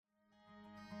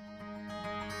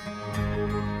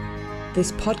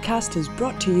This podcast is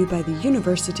brought to you by the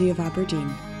University of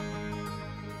Aberdeen.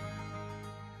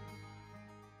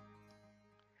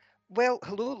 Well,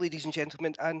 hello, ladies and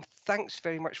gentlemen, and thanks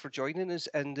very much for joining us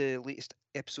in the latest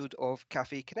episode of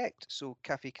Cafe Connect. So,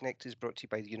 Cafe Connect is brought to you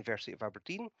by the University of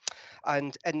Aberdeen,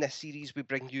 and in this series, we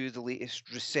bring you the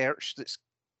latest research that's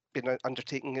been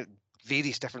undertaken at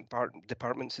various different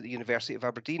departments at the University of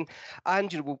Aberdeen,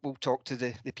 and we'll talk to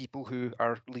the people who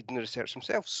are leading the research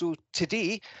themselves. So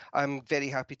today, I'm very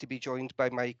happy to be joined by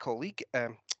my colleague,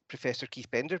 Professor Keith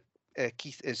Bender.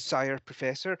 Keith is Sire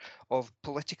Professor of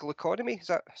Political Economy. Is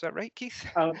that right, Keith?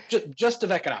 Just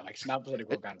of economics, not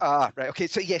political economy. Right. Okay.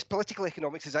 So yes, political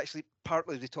economics is actually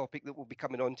partly the topic that we'll be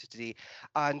coming on to today,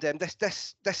 and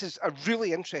this is a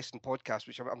really interesting podcast,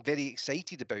 which I'm very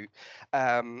excited about,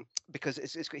 because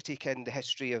it's going to take in the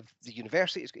history of the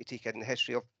university. It's going to take in the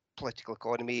history of political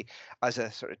economy as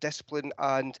a sort of discipline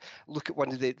and look at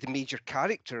one of the major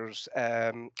characters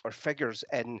or figures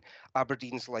in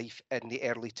Aberdeen's life in the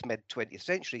early to mid 20th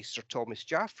century, Sir Thomas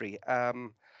Jaffrey.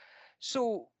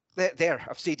 So there,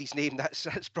 I've said his name.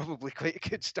 That's probably quite a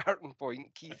good starting point,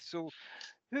 Keith. So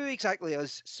who exactly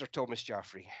is Sir Thomas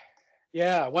Jaffrey?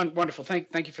 Yeah, wonderful.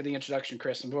 Thank you for the introduction,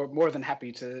 Chris. I'm more than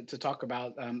happy to talk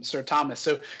about Sir Thomas.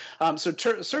 So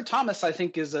Sir Thomas, I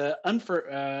think, is a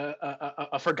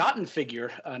forgotten figure,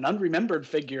 an unremembered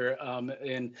figure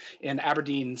in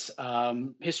Aberdeen's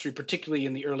history, particularly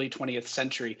in the early 20th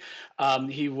century.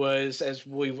 He was, as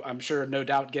I'm sure, no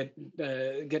doubt, get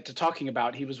to talking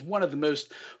about, he was one of the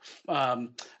most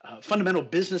fundamental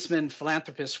businessmen,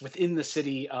 philanthropists within the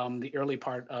city, the early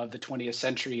part of the 20th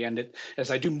century. And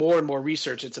as I do more and more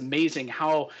research, it's amazing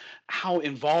how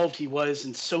involved he was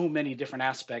in so many different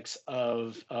aspects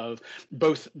of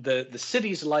both the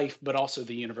city's life, but also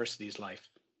the university's life.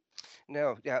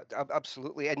 No, yeah,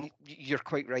 absolutely, and you're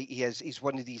quite right. He's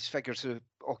one of these figures who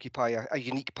occupy a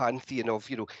unique pantheon of,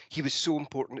 he was so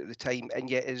important at the time and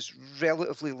yet is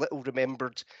relatively little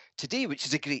remembered today, which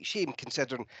is a great shame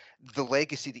considering the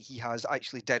legacy that he has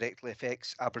actually directly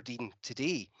affects Aberdeen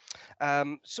today.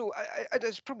 So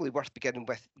it's probably worth beginning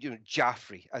with,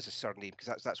 Jaffrey as a surname,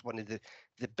 because that's one of the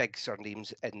big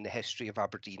surnames in the history of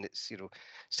Aberdeen. It's,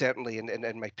 certainly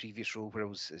in my previous role where I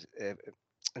was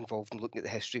involved in looking at the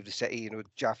history of the city,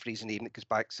 Jaffrey's a name that goes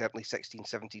back certainly 16th,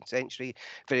 17th century,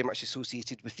 very much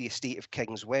associated with the estate of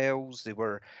King's Wells. They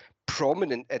were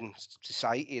prominent in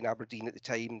society in Aberdeen at the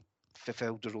time,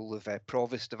 fulfilled the role of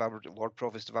Provost of Aberdeen, Lord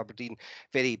Provost of Aberdeen,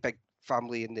 very big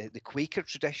family in the Quaker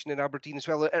tradition in Aberdeen as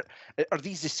well. Are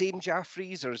these the same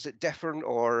Jaffreys, or is it different,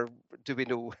 or do we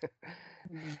know?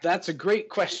 That's a great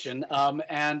question,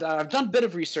 and I've done a bit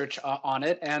of research on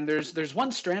it. And there's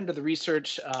one strand of the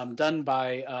research done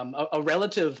by a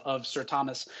relative of Sir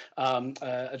Thomas,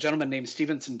 a gentleman named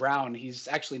Stevenson Brown. He's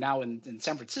actually now in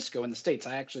San Francisco in the States.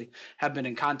 I actually have been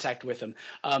in contact with him,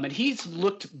 and he's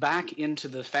looked back into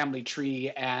the family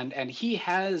tree, and he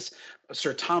has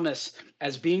Sir Thomas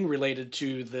as being related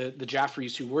to the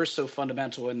Jaffreys, who were so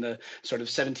fundamental in the sort of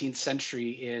 17th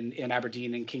century in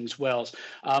Aberdeen and King's Wells.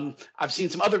 I've seen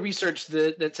some other research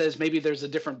that says maybe there's a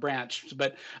different branch,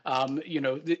 but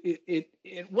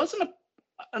it wasn't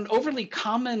an overly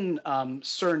common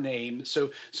surname.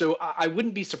 So I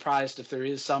wouldn't be surprised if there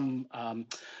is some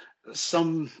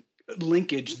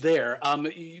linkage there.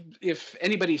 If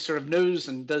anybody sort of knows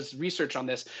and does research on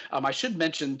this, I should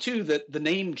mention too that the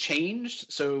name changed.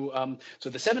 So the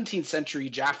 17th century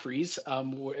Jaffreys,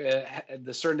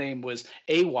 the surname was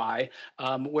AY,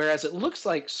 whereas it looks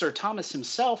like Sir Thomas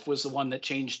himself was the one that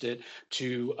changed it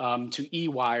to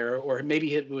EY, or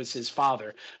maybe it was his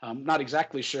father. Not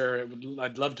exactly sure.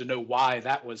 I'd love to know why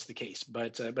that was the case,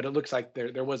 but it looks like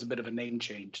there was a bit of a name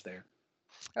change there.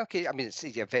 Okay, I mean, it's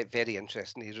very, very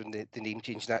interesting here in the name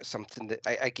change. That's something that,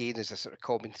 again, is a sort of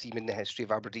common theme in the history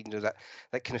of Aberdeen,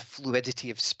 that kind of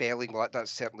fluidity of spelling. Well,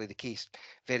 that's certainly the case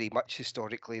very much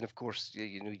historically. And of course,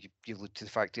 you allude to the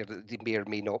fact here that they may or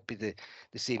may not be the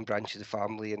same branch of the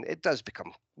family. And it does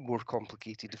become more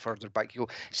complicated the further back you go,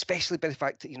 especially by the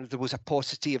fact that, there was a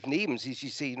paucity of names. As you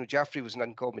say, Jaffrey was an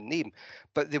uncommon name,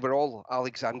 but they were all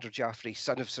Alexander Jaffrey,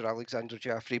 son of Sir Alexander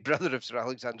Jaffrey, brother of Sir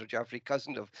Alexander Jaffrey,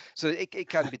 cousin of. So it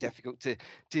can be difficult to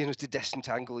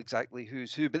disentangle exactly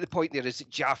who's who. But the point there is that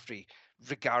Jaffrey,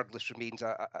 regardless, remains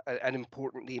an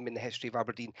important name in the history of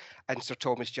Aberdeen. And Sir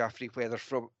Thomas Jaffrey, whether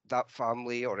from that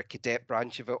family or a cadet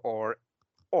branch of it, or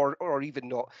even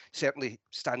not, certainly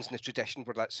stands in the tradition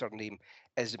where that surname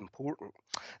is important.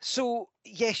 So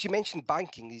yes, you mentioned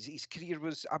banking. His career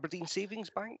was Aberdeen Savings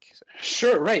Bank.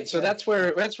 Sure, right. So that's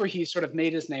where he sort of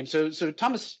made his name. So Sir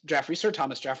Thomas Jaffrey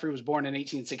was born in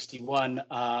 1861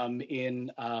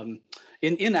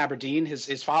 in Aberdeen.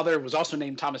 His father was also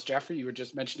named Thomas Jaffrey. You were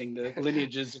just mentioning the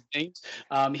lineages of names.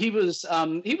 He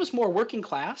was more working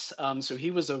class. So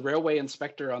he was a railway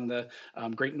inspector on the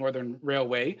Great Northern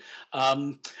Railway.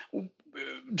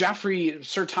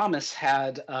 Sir Thomas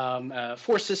had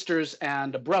four sisters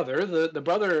and a brother. The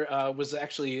brother was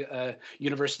actually a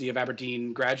University of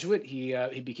Aberdeen graduate. He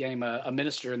became a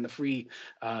minister in the Free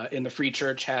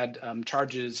Church. Had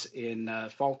charges in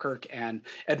Falkirk and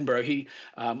Edinburgh. He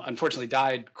unfortunately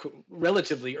died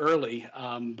relatively early,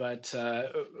 but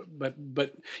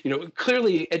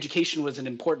clearly education was an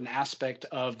important aspect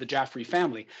of the Jaffrey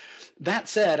family. That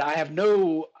said, I have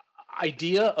no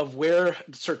idea of where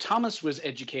Sir Thomas was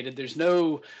educated. There's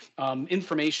no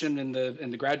information in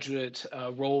the graduate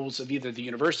roles of either the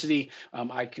university.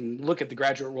 I can look at the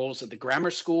graduate roles at the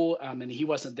grammar school, and he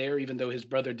wasn't there, even though his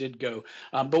brother did go.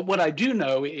 But what I do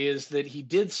know is that he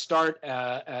did start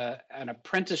an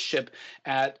apprenticeship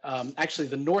at actually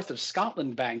the North of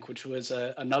Scotland Bank, which was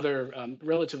another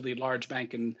relatively large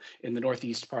bank in the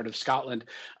northeast part of Scotland.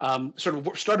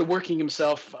 Started working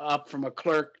himself up from a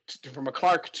clerk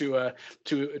to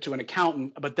an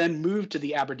accountant, but then moved to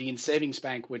the Aberdeen Savings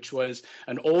Bank, which was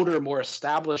an older, more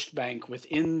established bank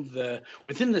within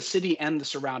the city and the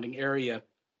surrounding area.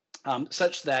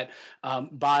 Such that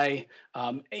by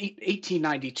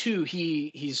 1892,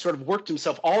 he sort of worked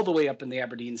himself all the way up in the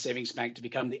Aberdeen Savings Bank to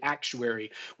become the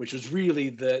actuary, which was really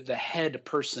the head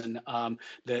person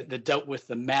that dealt with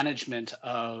the management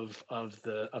of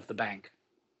the bank.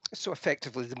 So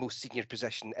effectively the most senior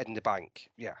position in the bank.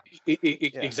 Yeah.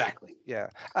 Exactly. Yeah.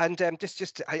 And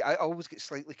I always get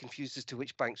slightly confused as to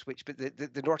which bank's which, but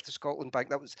the North of Scotland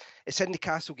Bank, it's in the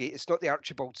Castlegate. It's not the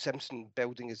Archibald Simpson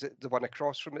building. Is it the one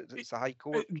across from it? It's the High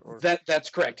Court? That's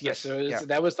correct. Yes. So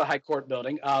that was the High Court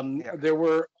building. There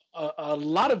were a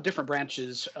lot of different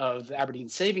branches of the Aberdeen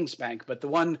Savings Bank, but the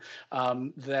one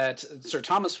that Sir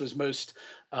Thomas was most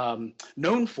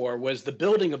known for was the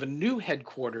building of a new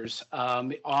headquarters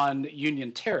on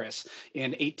Union Terrace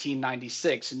in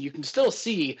 1896. And you can still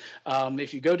see,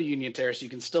 if you go to Union Terrace, you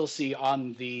can still see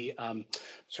on the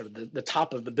sort of the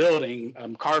top of the building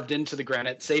carved into the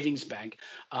granite Savings Bank.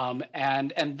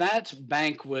 And that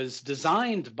bank was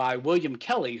designed by William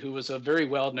Kelly, who was a very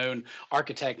well-known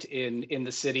architect in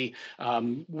the city,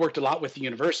 worked a lot with the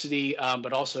university,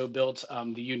 but also built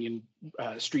the Union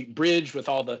Street Bridge with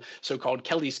all the so-called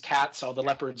Kelly's cats, all the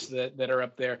leopards that are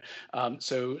up there.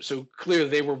 So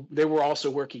clearly they were also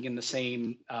working in the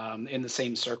same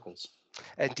circles.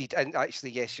 Indeed, and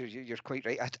actually, yes, you're quite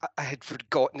right. I had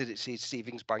forgotten that it says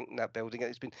Savings Bank in that building.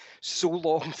 It's been so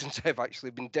long since I've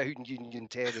actually been down Union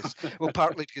Terrace. Well,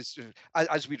 partly because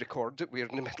as we record it, we're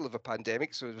in the middle of a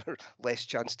pandemic, so there's less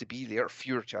chance to be there,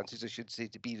 fewer chances, I should say,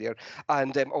 to be there,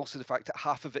 and also the fact that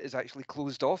half of it is actually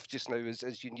closed off just now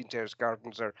as Union Terrace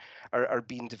Gardens are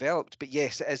being developed. But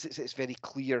yes, it's very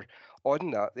clear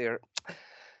on that there.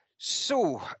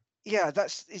 So yeah,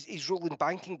 that's his role in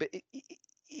banking, but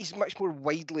he's much more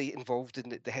widely involved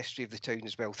in the history of the town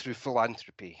as well through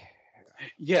philanthropy.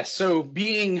 Yes. So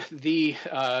being the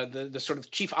sort of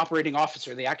chief operating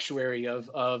officer, the actuary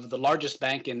of the largest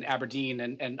bank in Aberdeen,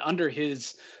 and under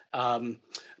his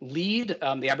lead,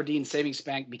 the Aberdeen Savings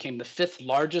Bank became the 5th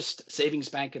largest savings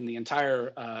bank in the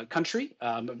entire country,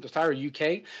 the entire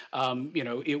UK.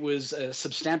 It was a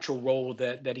substantial role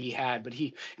that he had, but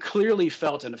he clearly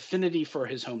felt an affinity for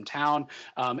his hometown,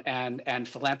 and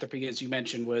philanthropy, as you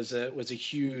mentioned, was a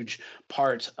huge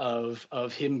part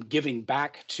of him giving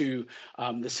back to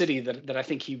the city that I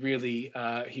think he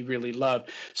really loved.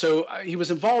 So he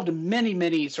was involved in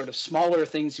many sort of smaller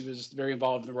things. He was very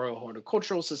involved in the Royal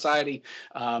Horticultural Society.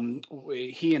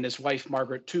 He and his wife,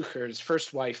 Margaret Tuch, or his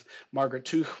first wife, Margaret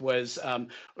Tuch, was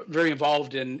very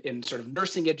involved in sort of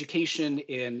nursing education,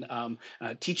 in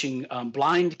teaching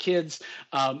blind kids.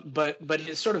 But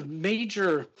his sort of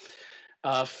major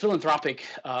philanthropic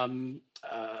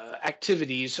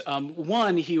activities.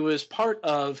 One, he was part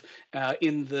of,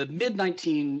 in the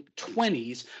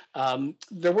mid-1920s,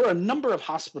 there were a number of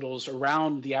hospitals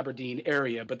around the Aberdeen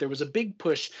area, but there was a big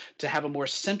push to have a more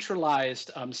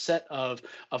centralized set of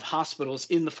hospitals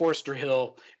in the Forster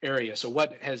Hill area. So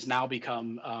what has now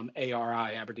become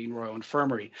ARI, Aberdeen Royal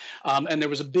Infirmary. And there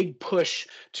was a big push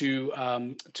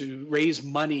to raise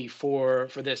money for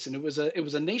this. And it was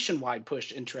a nationwide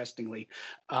push, interestingly,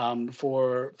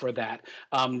 for that.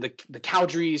 The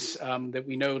Cowdreys that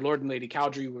we know, Lord and Lady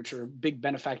Cowdrey, which are big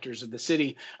benefactors of the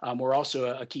city, were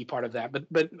also a key part of that.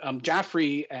 But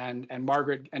Jaffrey and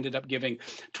Margaret ended up giving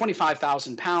 £25,000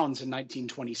 in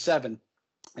 1927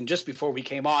 And just before we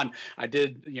came on, I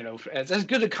did, as a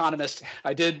good economist,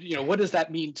 I did, what does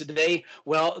that mean today?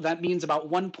 Well, that means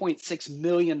about 1.6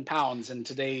 million pounds in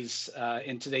today's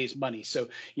money. So,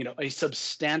 a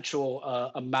substantial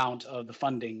amount of the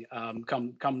funding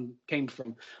came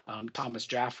from Thomas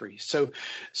Jaffrey. So,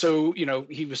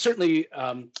 he was certainly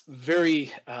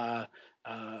very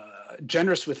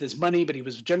generous with his money, but he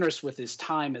was generous with his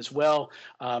time as well.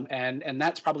 And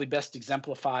that's probably best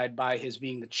exemplified by his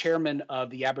being the chairman of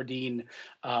the Aberdeen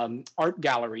Art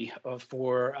Gallery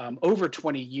for over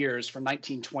 20 years, from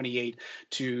 1928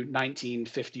 to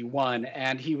 1951.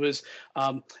 And he was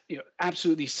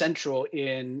absolutely central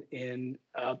in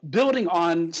building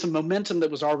on some momentum that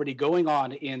was already going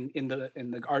on in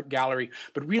the art gallery,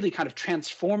 but really kind of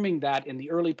transforming that in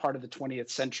the early part of the 20th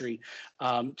century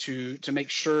to make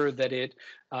sure that it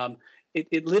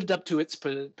lived up to its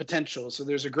potential. So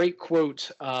there's a great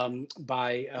quote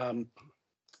by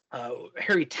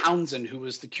Harry Townsend, who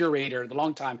was the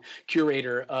longtime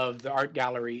curator of the art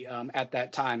gallery at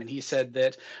that time. And he said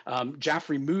that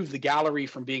Jaffrey moved the gallery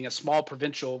from being a small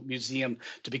provincial museum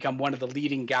to become one of the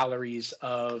leading galleries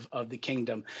of the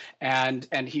kingdom. And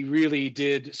he really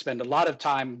did spend a lot of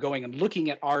time going and looking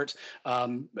at art,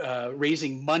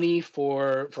 raising money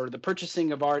for the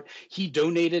purchasing of art. He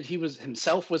donated. He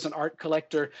himself was an art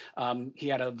collector. He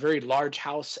had a very large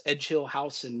house, Edgehill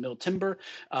House in Mill Timber,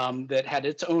 that had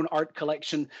its own art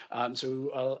collection.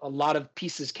 So a lot of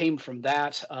pieces came from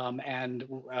that. And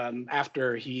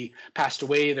after he passed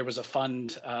away, there was a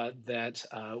fund that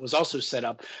was also set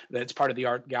up that's part of the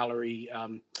art gallery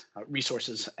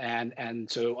resources. And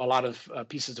so a lot of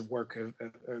pieces of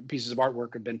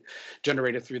artwork have been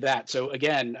generated through that. So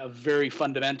again, a very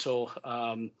fundamental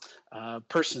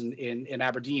person in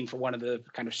Aberdeen for one of the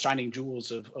kind of shining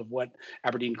jewels of what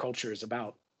Aberdeen culture is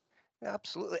about.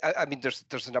 Absolutely. I mean,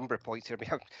 there's a number of points here.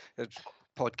 I mean,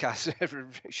 podcast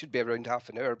should be around half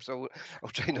an hour, so I'll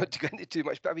try not to go into too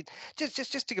much. But I mean,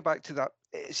 just to go back to that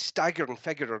staggering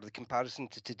figure, or the comparison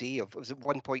to today of, was it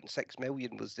 1.6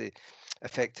 million was the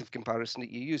effective comparison that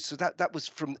you used? So that was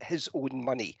from his own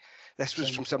money. This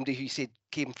was from somebody who said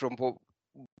came from what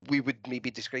we would maybe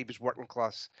describe as working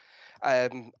class,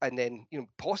 and then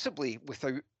possibly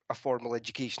without a formal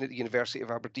education at the University of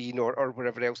Aberdeen or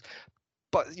wherever else.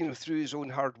 But through his own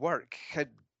hard work, had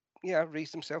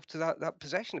raised himself to that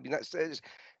position. I mean, that's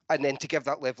and then to give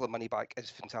that level of money back is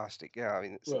fantastic. Yeah, I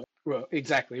mean, well,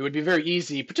 exactly. It would be very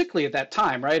easy, particularly at that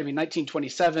time, right? I mean,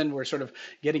 1927, we're sort of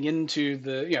getting into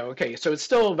the, okay, so it's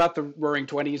still about the Roaring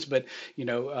 '20s, but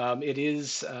it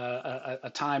is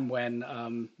a time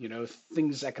when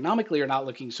things economically are not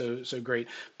looking so great.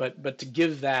 But to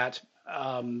give that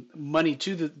money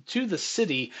to the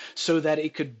city so that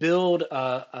it could build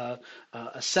a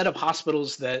set of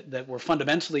hospitals that were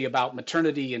fundamentally about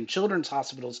maternity and children's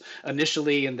hospitals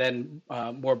initially, and then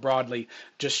more broadly,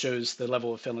 just shows the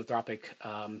level of philanthropic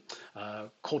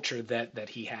culture that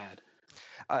he had.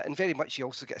 And very much you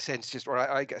also get a sense,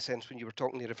 I get a sense when you were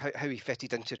talking there of how he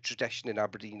fitted into tradition in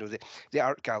Aberdeen. The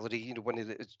art gallery, one of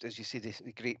the, as you say,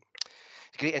 the great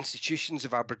institutions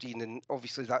of Aberdeen, and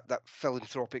obviously that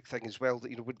philanthropic thing as well,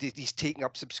 that with these taking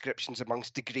up subscriptions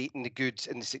amongst the great and the good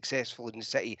and the successful in the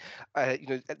city.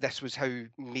 This was how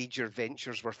major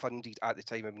ventures were funded at the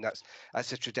time. I mean,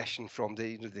 that's a tradition from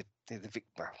the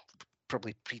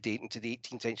probably predating to the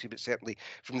 18th century, but certainly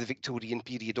from the Victorian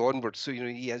period onwards. So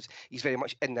he's very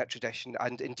much in that tradition,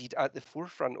 and indeed at the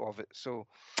forefront of it. So,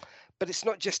 but it's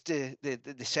not just the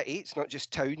city, it's not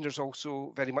just town. There's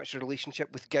also very much a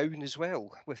relationship with Gown as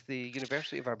well, with the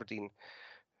University of Aberdeen.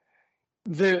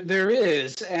 There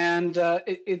is, and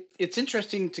it's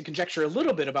interesting to conjecture a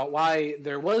little bit about why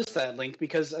there was that link,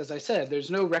 because, as I said, there's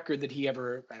no record that he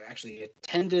ever actually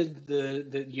attended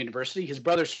the university. His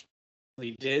brother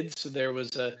did, so there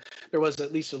was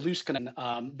at least a loose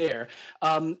connection there.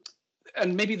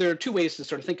 And maybe there are two ways to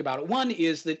sort of think about it. One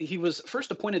is that he was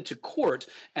first appointed to court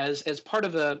as part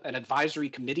of an advisory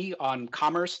committee on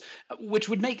commerce, which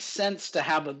would make sense to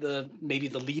have maybe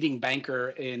the leading banker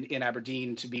in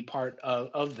Aberdeen to be part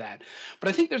of that. But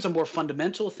I think there's a more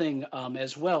fundamental thing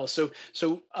as well. So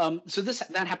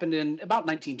that happened in about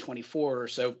 1924 or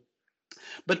so.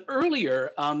 But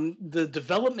earlier, the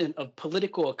development of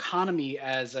political economy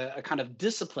as a kind of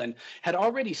discipline had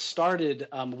already started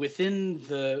within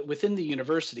the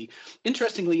university.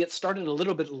 Interestingly, it started a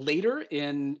little bit later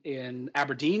in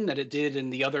Aberdeen than it did in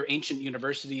the other ancient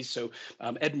universities. So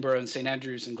Edinburgh and St.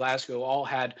 Andrews and Glasgow all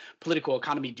had political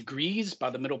economy degrees by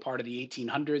the middle part of the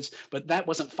 1800s, but that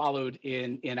wasn't followed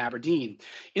in Aberdeen.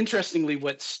 Interestingly,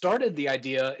 what started the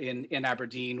idea in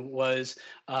Aberdeen was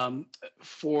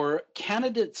for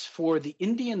candidates for the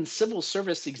Indian civil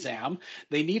service exam,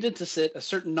 they needed to sit a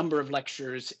certain number of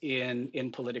lectures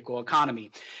in political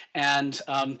economy. And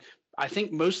I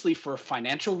think mostly for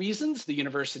financial reasons, the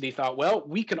university thought, well,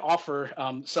 we can offer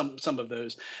some of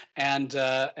those, and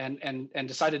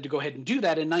decided to go ahead and do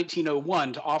that in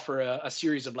 1901 to offer a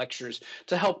series of lectures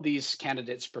to help these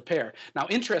candidates prepare. Now,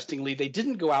 interestingly, they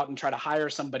didn't go out and try to hire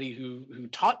somebody who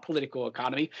taught political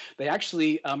economy. They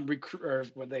actually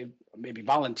they maybe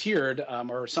volunteered,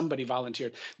 or somebody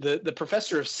volunteered. The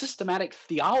professor of systematic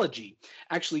theology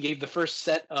actually gave the first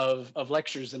set of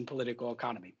lectures in political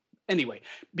economy. Anyway,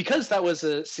 because that was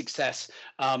a success,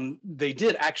 they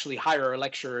did actually hire a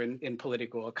lecturer in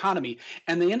political economy,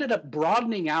 and they ended up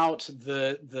broadening out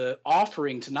the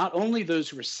offering to not only those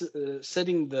who were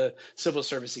sitting the civil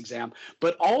service exam,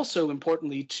 but also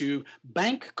importantly to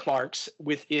bank clerks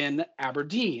within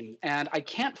Aberdeen. And I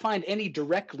can't find any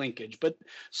direct linkage, but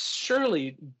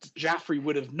surely Jaffrey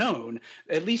would have known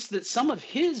at least that some of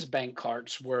his bank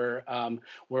clerks were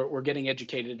getting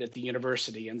educated at the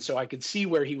university, and so I could see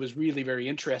where he was really very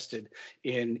interested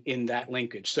in that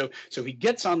linkage. So he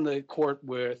gets on the court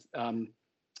with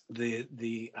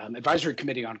the advisory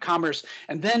committee on commerce,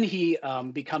 and then he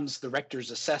becomes the rector's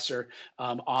assessor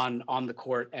on the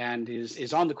court, and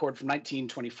is on the court from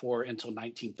 1924 until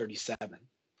 1937.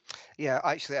 Yeah,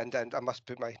 actually, and I must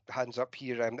put my hands up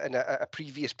here. In a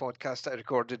previous podcast that I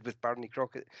recorded with Barney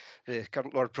Crockett, the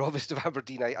current Lord Provost of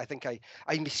Aberdeen, I think I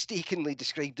mistakenly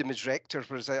described him as rector,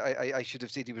 whereas I should have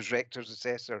said he was rector's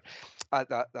assessor at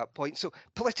that point. So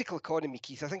political economy,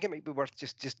 Keith, I think it might be worth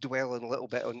just dwelling a little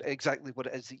bit on exactly what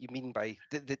it is that you mean by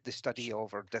the study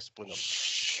of or discipline of.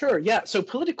 Sure, yeah. So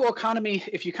political economy,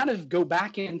 if you kind of go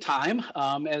back in time,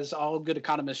 as all good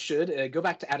economists should, go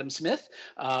back to Adam Smith,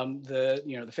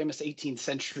 the famous 18th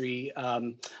century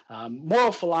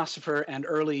moral philosopher and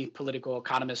early political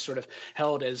economist, sort of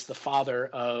held as the father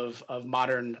of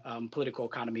modern political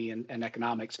economy and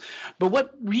economics. But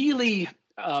what really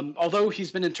although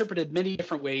he's been interpreted many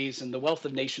different ways, and The Wealth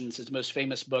of Nations, his most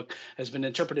famous book, has been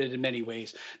interpreted in many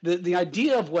ways. The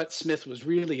idea of what Smith was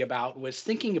really about was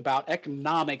thinking about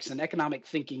economics and economic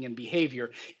thinking and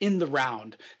behavior in the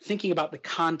round, thinking about the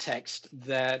context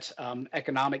that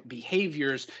economic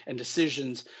behaviors and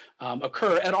decisions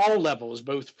occur at all levels,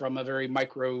 both from a very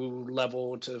micro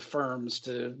level to firms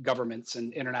to governments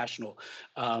and international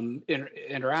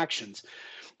interactions.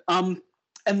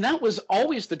 And that was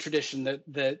always the tradition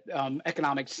that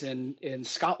economics in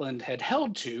Scotland had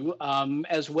held to,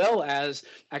 as well as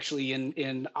actually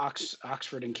in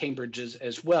Oxford and Cambridge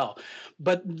as well.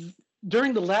 But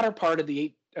during the latter part of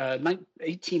the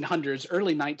 1800s,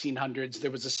 early 1900s,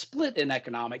 there was a split in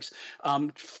economics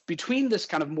between this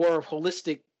kind of more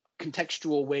holistic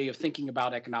contextual way of thinking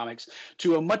about economics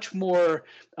to a much more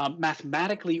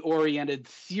mathematically oriented,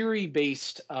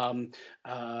 theory-based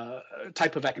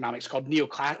type of economics called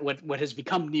what has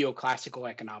become neoclassical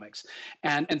economics,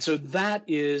 and so that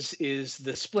is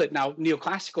the split. Now,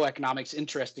 neoclassical economics,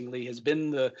 interestingly, has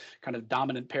been the kind of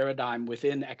dominant paradigm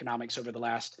within economics over the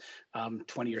last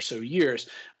 20 or so years.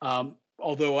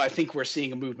 Although I think we're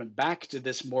seeing a movement back to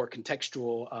this more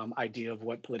contextual idea of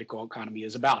what political economy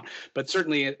is about. But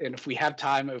certainly, and if we have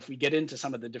time, if we get into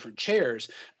some of the different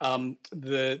chairs,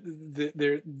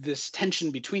 this tension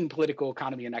between political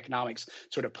economy and economics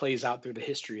sort of plays out through the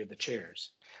history of the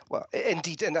chairs. Well,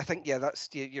 indeed, and I think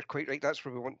you're quite right. That's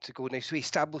where we want to go now. So he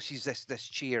establishes this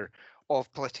chair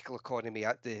of political economy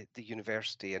at the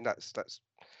university, and that's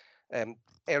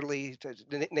early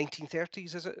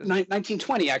 1930s, is it?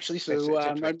 1920, actually. So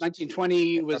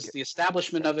 1920 was the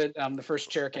establishment of it. The first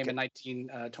chair came in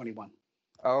 1921.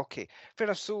 Okay, fair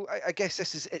enough. So I guess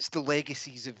it's the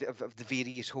legacies of the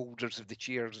various holders of the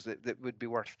chairs that would be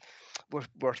worth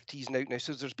teasing out now.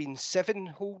 So there's been seven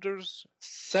holders.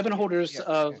 Seven holders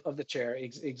of the chair,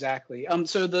 exactly.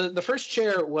 So the first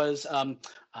chair was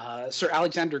Sir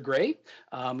Alexander Grey,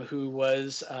 who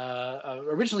was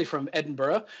originally from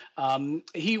Edinburgh.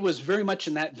 He was very much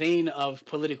in that vein of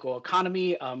political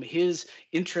economy. His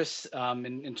interests,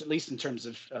 at least in terms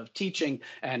of teaching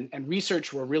and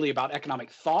research, were really about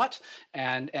economic thought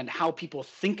and how people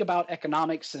think about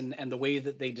economics and the way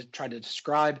that they try to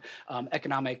describe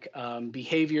economic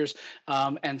behaviors.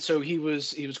 And so he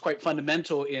was quite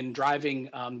fundamental in driving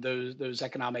those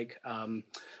economic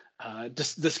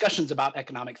discussions about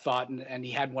economic thought, and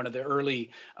he had one of the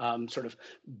early sort of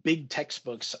big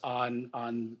textbooks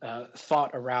on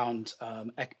thought around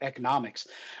economics.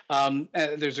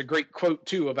 There's a great quote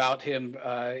too about him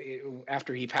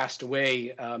after he passed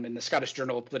away. In the Scottish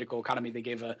Journal of Political Economy, they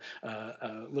gave a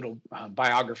little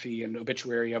biography and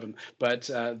obituary of him. But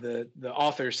the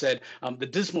author said, "The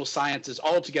dismal science is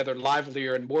altogether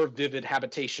livelier and more vivid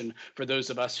habitation for those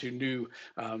of us who knew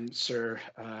Sir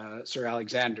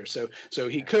Alexander." So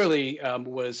he clearly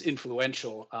was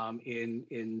influential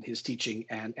in his teaching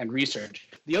and research.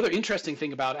 The other interesting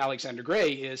thing about Alexander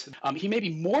Gray is he may be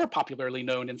more popularly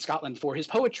known in Scotland for his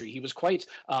poetry. He was quite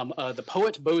the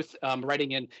poet, both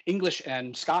writing in English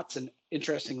and Scots, and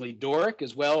interestingly Doric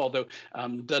as well, although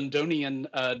Dundonian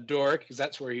Doric, because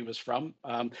that's where he was from,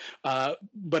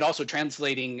 but also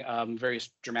translating various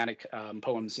Germanic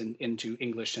poems into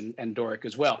English and Doric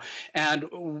as well. And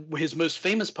his most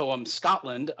famous poem,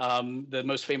 Scotland, the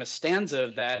most famous stanza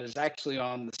of that is actually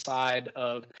on the side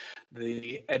of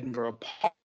the Edinburgh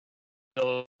Park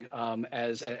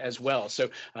as well. So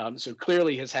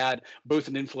clearly has had both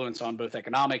an influence on both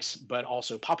economics, but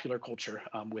also popular culture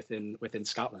within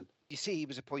Scotland. You say he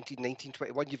was appointed in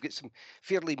 1921. You've got some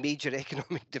fairly major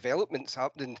economic developments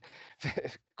happening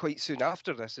quite soon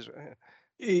after this, is it?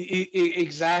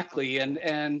 Exactly, and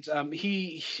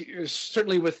he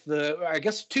certainly with I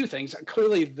guess two things.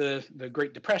 Clearly, the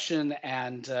Great Depression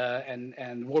and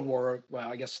World War. Well,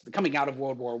 I guess the coming out of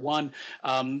World War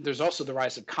I. There's also the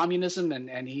rise of communism,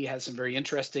 and he has some very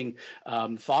interesting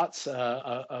thoughts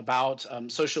about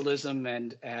socialism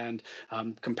and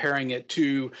comparing it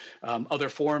to other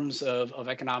forms of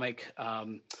economic.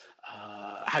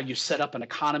 How you set up an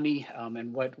economy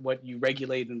and what you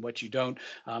regulate and what you don't.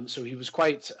 So he was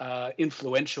quite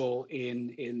influential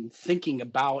in thinking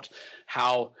about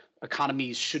how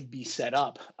economies should be set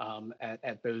up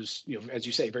at those, as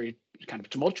you say, very kind of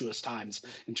tumultuous times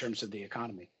in terms of the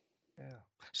economy. Yeah.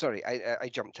 Sorry, I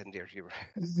jumped in there. You were...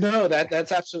 No,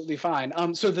 that's absolutely fine.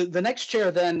 So the next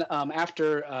chair then,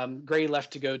 after Gray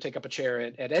left to go take up a chair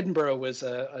at Edinburgh, was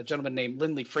a gentleman named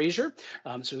Lindley Fraser.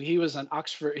 So he was an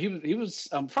Oxford. He was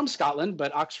from Scotland,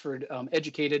 but Oxford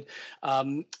educated.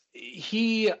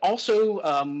 He also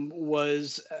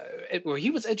was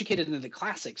he was educated in the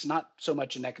classics, not so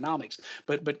much in economics,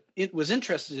 but it was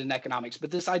interested in economics.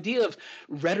 But this idea of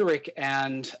rhetoric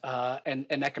and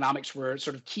economics were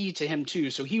sort of key to him too.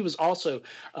 So he was also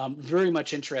very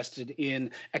much interested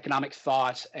in economic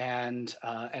thought and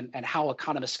how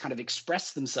economists kind of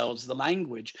express themselves, the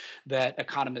language that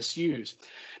economists use.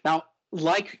 Now,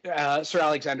 like Sir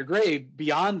Alexander Gray,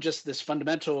 beyond just this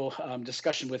fundamental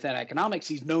discussion within economics,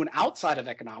 he's known outside of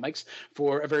economics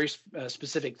for a very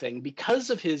specific thing. Because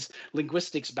of his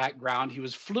linguistics background, he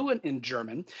was fluent in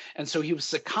German, and so he was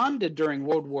seconded during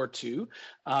World War II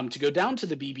to go down to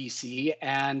the BBC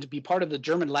and be part of the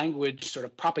German language sort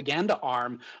of propaganda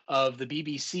arm of the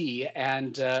BBC,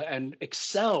 and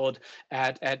excelled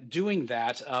at doing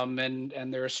that.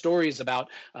 And there are stories about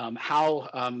how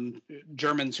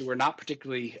Germans who were not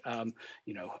particularly,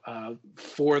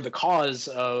 for the cause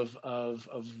of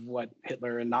what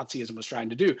Hitler and Nazism was trying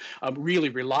to do, really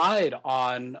relied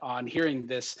on hearing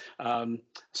this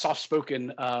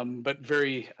soft-spoken but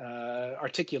very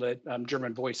articulate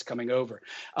German voice coming over.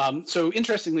 So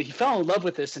interestingly, he fell in love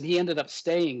with this, and he ended up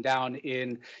staying down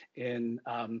in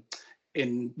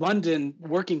London,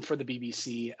 working for the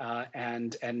BBC,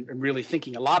 and really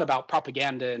thinking a lot about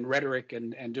propaganda and rhetoric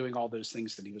and doing all those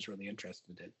things that he was really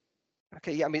interested in.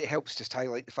 Okay, yeah, I mean, it helps just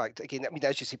highlight the fact, again, I mean,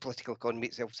 as you say, political economy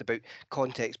itself is about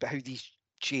context, but how these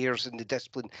chairs and the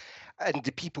discipline and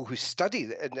the people who study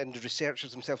and the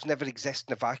researchers themselves never exist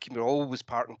in a vacuum. They're always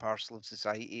part and parcel of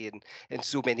society and in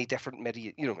so many different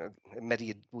myriad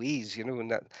ways,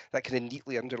 and that kind of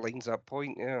neatly underlines that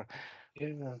point, yeah.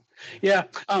 Yeah.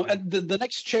 The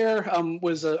next chair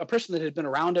was a person that had been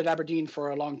around at Aberdeen for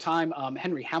a long time,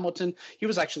 Henry Hamilton. He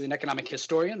was actually an economic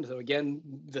historian. So again,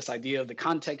 this idea of the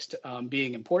context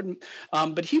being important.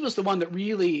 But he was the one that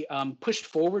really pushed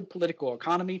forward political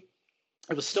economy.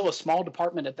 It was still a small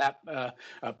department at that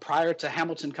prior to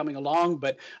Hamilton coming along,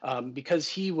 but because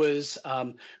he was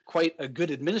quite a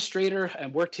good administrator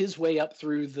and worked his way up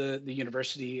through the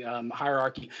university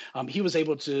hierarchy, he was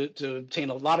able to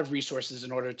obtain a lot of resources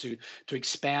in order to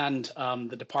expand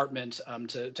the department,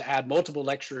 to add multiple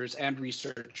lecturers and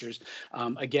researchers,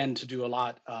 again, to do a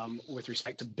lot with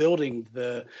respect to building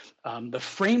the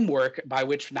framework by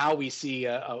which now we see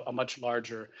a much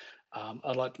larger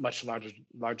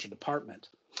larger department.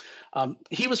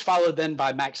 He was followed then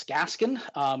by Max Gaskin,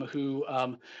 who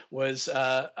was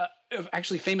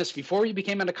actually famous before he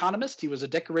became an economist. He was a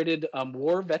decorated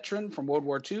war veteran from World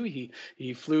War II.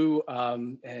 He flew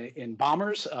in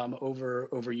bombers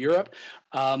over Europe,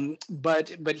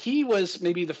 but he was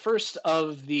maybe the first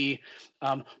of the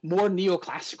more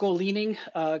neoclassical leaning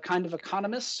kind of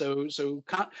economists.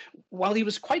 While he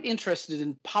was quite interested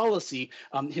in policy,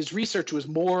 his research was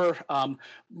more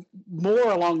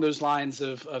along those lines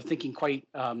of thinking quite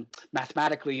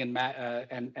mathematically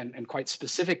and quite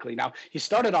specifically. Now, he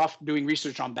started off doing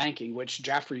research on banking, which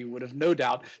Jaffrey would have no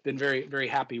doubt been very, very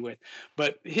happy with.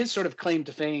 But his sort of claim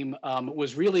to fame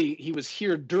was really, he was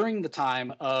here during the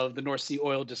time of the North Sea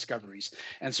oil discoveries.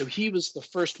 And so he was the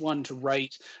first one to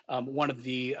write one of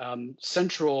the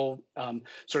central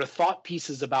sort of thought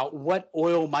pieces about what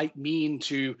oil might mean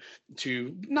to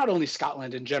not only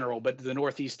Scotland in general, but the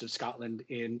northeast of Scotland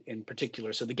in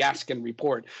particular. So the Gaskin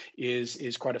Report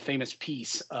is quite a famous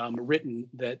piece written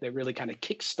that really kind of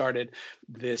kickstarted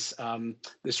this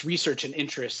this research and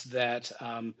interest that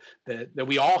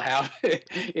we all have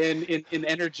in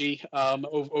energy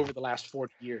over the last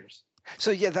 40 years.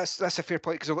 So yeah, that's a fair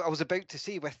point, because I was about to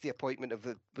say, with the appointment of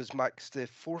was Max the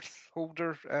fourth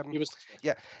holder. He was.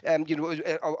 Yeah, you know,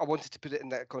 I wanted to put it in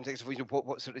that context of, you know,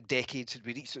 what sort of decades had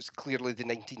we reached. So it's clearly the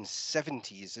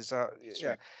 1970s. Is that? That's yeah.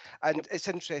 right. And it's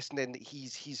interesting then that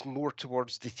he's more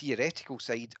towards the theoretical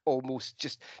side, almost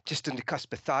just on the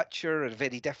cusp of Thatcher, a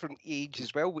very different age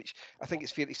as well, which I think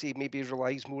it's fair to say maybe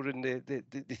relies more on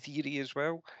the theory as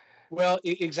well. Well,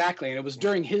 exactly, and it was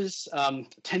during his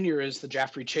tenure as the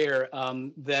Jaffrey Chair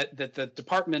that the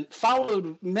department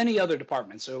followed many other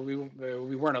departments. So we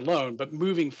weren't alone, but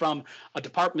moving from a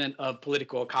department of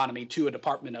political economy to a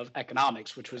department of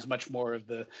economics, which was much more of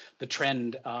the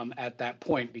trend at that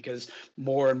point, because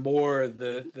more and more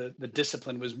the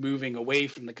discipline was moving away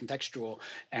from the contextual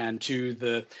and to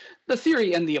the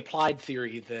theory and the applied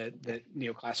theory that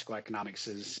neoclassical economics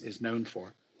is known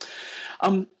for.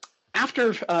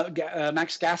 After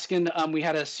Max Gaskin, we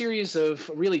had a series of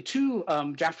really two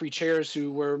Jaffrey chairs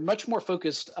who were much more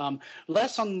focused,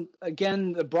 less on,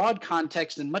 again, the broad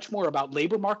context and much more about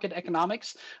labor market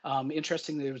economics.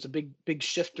 Interestingly, there was a big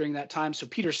shift during that time. So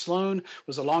Peter Sloan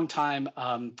was a longtime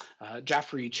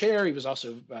Jaffrey chair. He was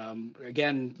also,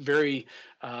 again, very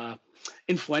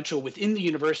influential within the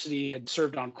university, had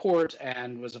served on court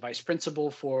and was a vice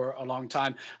principal for a long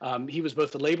time. He was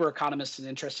both a labor economist and,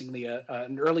 interestingly,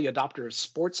 an early adopter of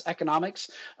sports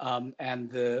economics. And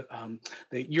the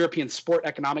European Sport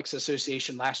Economics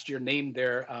Association last year named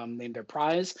their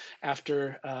prize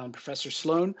after Professor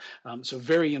Sloan. So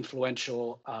very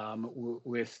influential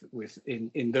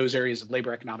in those areas of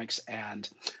labor economics and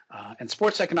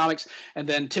sports economics. And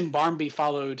then Tim Barmby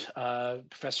followed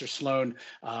Professor Sloan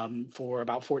for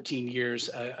about 14 years.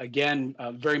 Again,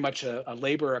 very much a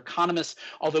labor economist,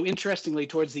 although interestingly,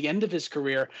 towards the end of his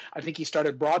career, I think he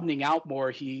started broadening out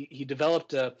more. He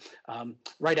developed,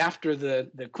 right after the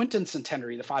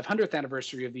quintencentenary, the 500th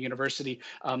anniversary of the university,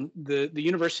 the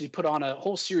university put on a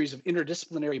whole series of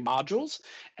interdisciplinary modules,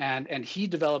 and he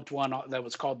developed one that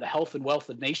was called the Health and Wealth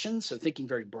of Nations, so thinking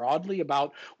very broadly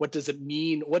about what does it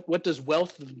mean, what does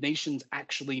wealth of nations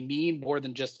actually mean, more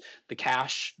than just the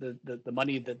cash, the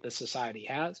money that the society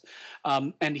has.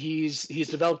 And he's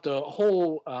developed a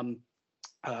whole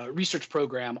research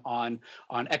program on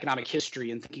economic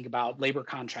history and thinking about labor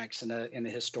contracts in a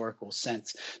historical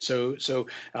sense. So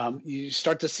you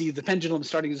start to see the pendulum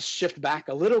starting to shift back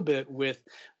a little bit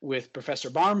with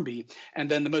Professor Barmby, and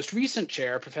then the most recent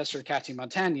chair, Professor Cathy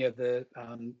Montagna,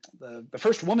 the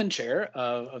first woman chair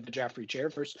of the Jaffrey Chair,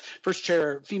 first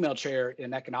female chair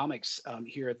in economics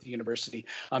here at the university.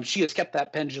 She has kept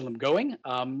that pendulum going.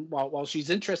 While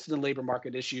she's interested in labor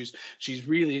market issues, she's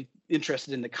really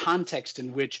interested in the context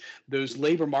in which those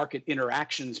labor market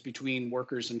interactions between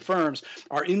workers and firms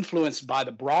are influenced by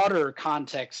the broader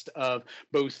context of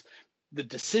both the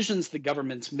decisions the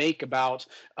governments make about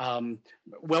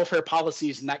welfare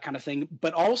policies and that kind of thing,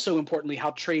 but also importantly,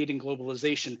 how trade and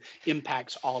globalization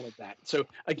impacts all of that. So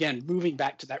again, moving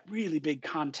back to that really big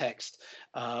context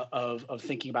of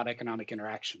thinking about economic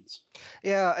interactions.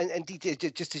 Yeah, and indeed,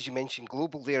 just as you mentioned,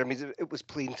 global there, I mean, it was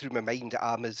playing through my mind,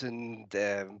 Amazon,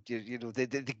 the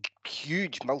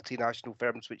huge multinational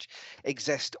firms which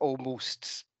exist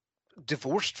almost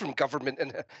divorced from government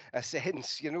in a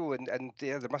sense, and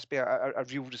yeah, there must be a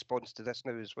real response to this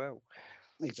now as well.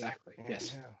 Exactly.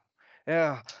 Yes.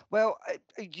 Yeah. Well,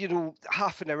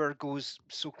 half an hour goes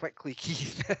so quickly,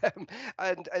 Keith,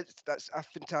 and that's a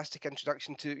fantastic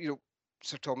introduction to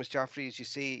Sir Thomas Jaffrey, as you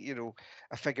say,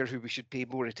 a figure who we should pay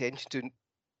more attention to.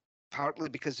 Partly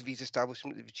because of his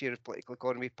establishment of the chair of political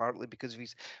economy, partly because of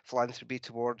his philanthropy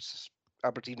towards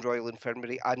Aberdeen Royal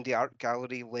Infirmary and the Art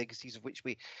Gallery, legacies of which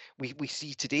we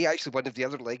see today. Actually, one of the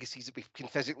other legacies that we can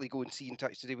physically go and see and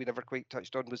touch today, we never quite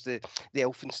touched on, was the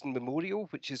Elphinstone Memorial,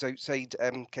 which is outside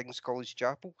King's College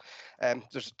Chapel.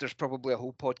 There's probably a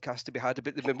whole podcast to be had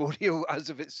about the memorial as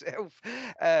of itself,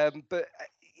 but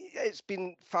it's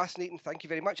been fascinating. Thank you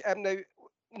very much. Now,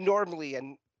 normally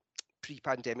in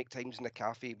pre-pandemic times in a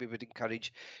cafe, we would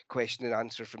encourage question and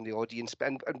answer from the audience,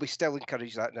 and we still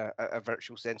encourage that in a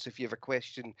virtual sense. If you have a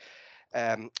question,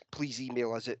 please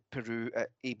email us at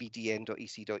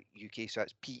peru@abdn.ac.uk. So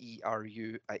that's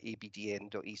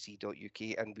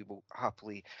peru@abdn.ac.uk, and we will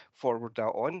happily forward that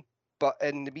on. But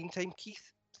in the meantime,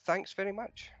 Keith, thanks very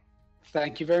much.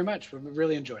 Thank you very much. We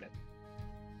really enjoyed it.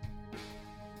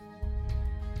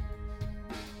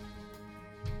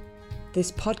 This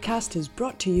podcast is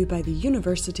brought to you by the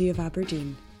University of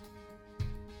Aberdeen.